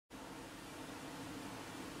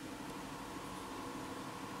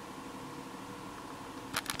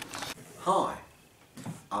Hi.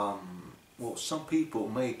 Well, some people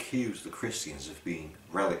may accuse the Christians of being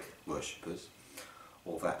relic worshippers,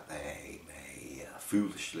 or that they may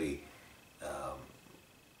foolishly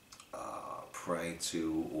pray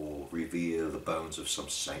to or revere the bones of some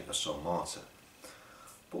saint or some martyr.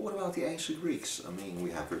 But what about the ancient Greeks? I mean,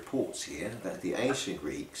 we have reports here that the ancient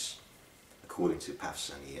Greeks, according to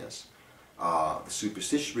Pausanias, the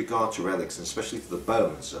superstitious regard to relics, and especially to the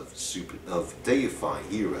bones of deified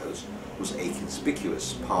heroes, was a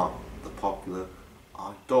conspicuous part of the popular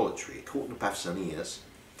idolatry. According to Pausanias,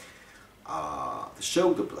 the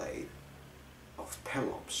shoulder blade of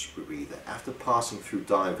Pelops would read that after passing through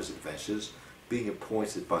divers adventures, being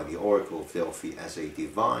appointed by the oracle of Delphi as a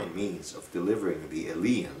divine means of delivering the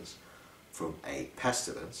Eleans from a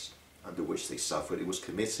pestilence under which they suffered, it was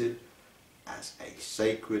committed as a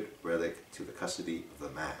sacred relic to the custody of the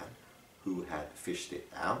man who had fished it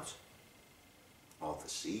out of the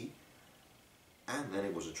sea, and then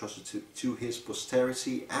it was entrusted to his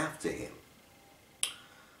posterity after him.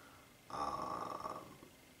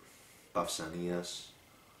 Pausanias,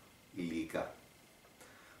 Liga.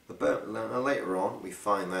 Later on we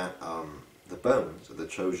find that the bones of the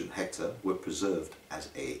Trojan Hector were preserved as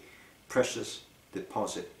a precious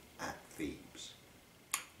deposit at Thebes.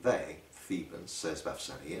 They, Thebans, says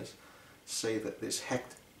Pausanias, say that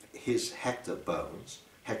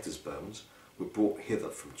Hector's bones were brought hither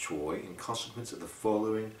from Troy in consequence of the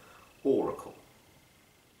following oracle.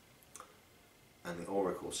 And the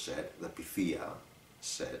oracle said, the Pythia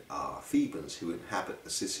said, Thebans who inhabit the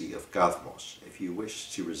city of Gathmos, if you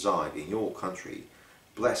wish to reside in your country,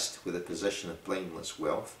 blessed with the possession of blameless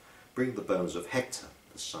wealth, bring the bones of Hector,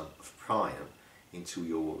 the son of Priam, into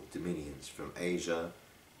your dominions from Asia,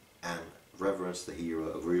 and reverence the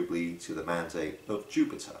hero agreeably to the mandate of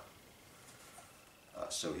Jupiter.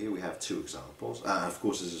 So here we have two examples. Of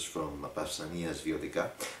course, this is from Pausanias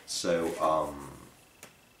Viodica. So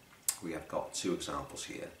we have got two examples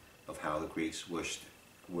here of how the Greeks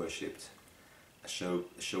worshipped a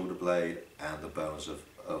shoulder blade and the bones of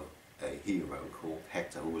a hero called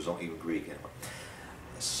Hector, who was not even Greek anyway.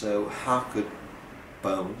 So how could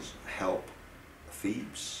bones help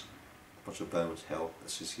Thebes? A bunch of bones help the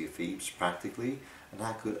city of Thebes practically, and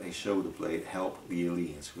how could a shoulder blade help the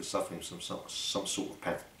Eleans who were suffering some sort of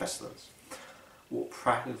pestilence? Well,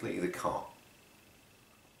 practically they can't.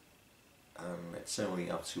 And it's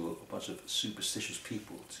only up to a bunch of superstitious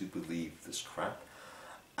people to believe this crap,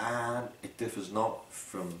 and it differs not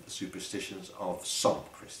from the superstitions of some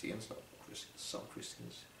Christians, not all Christians, some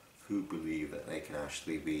Christians who believe that they can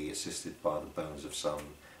actually be assisted by the bones of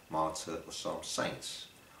some martyr or some saints,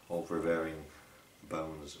 or revering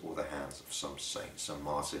bones or the hands of some saint, some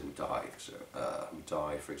martyr who died,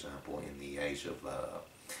 for example, in the age of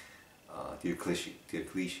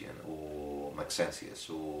Diocletian or Maxentius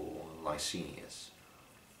or Licinius,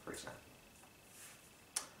 for example.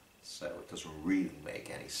 So it doesn't really make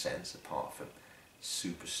any sense apart from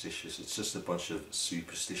superstitious. It's just a bunch of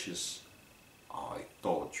superstitious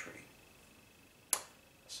idolatry.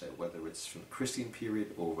 So whether it's from the Christian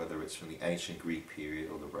period or whether it's from the ancient Greek period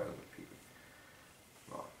or the Roman period.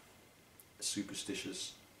 Right.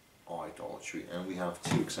 Superstitious idolatry, and we have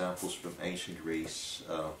two examples from ancient Greece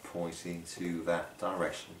pointing to that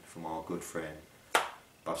direction from our good friend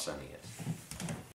Pausanias.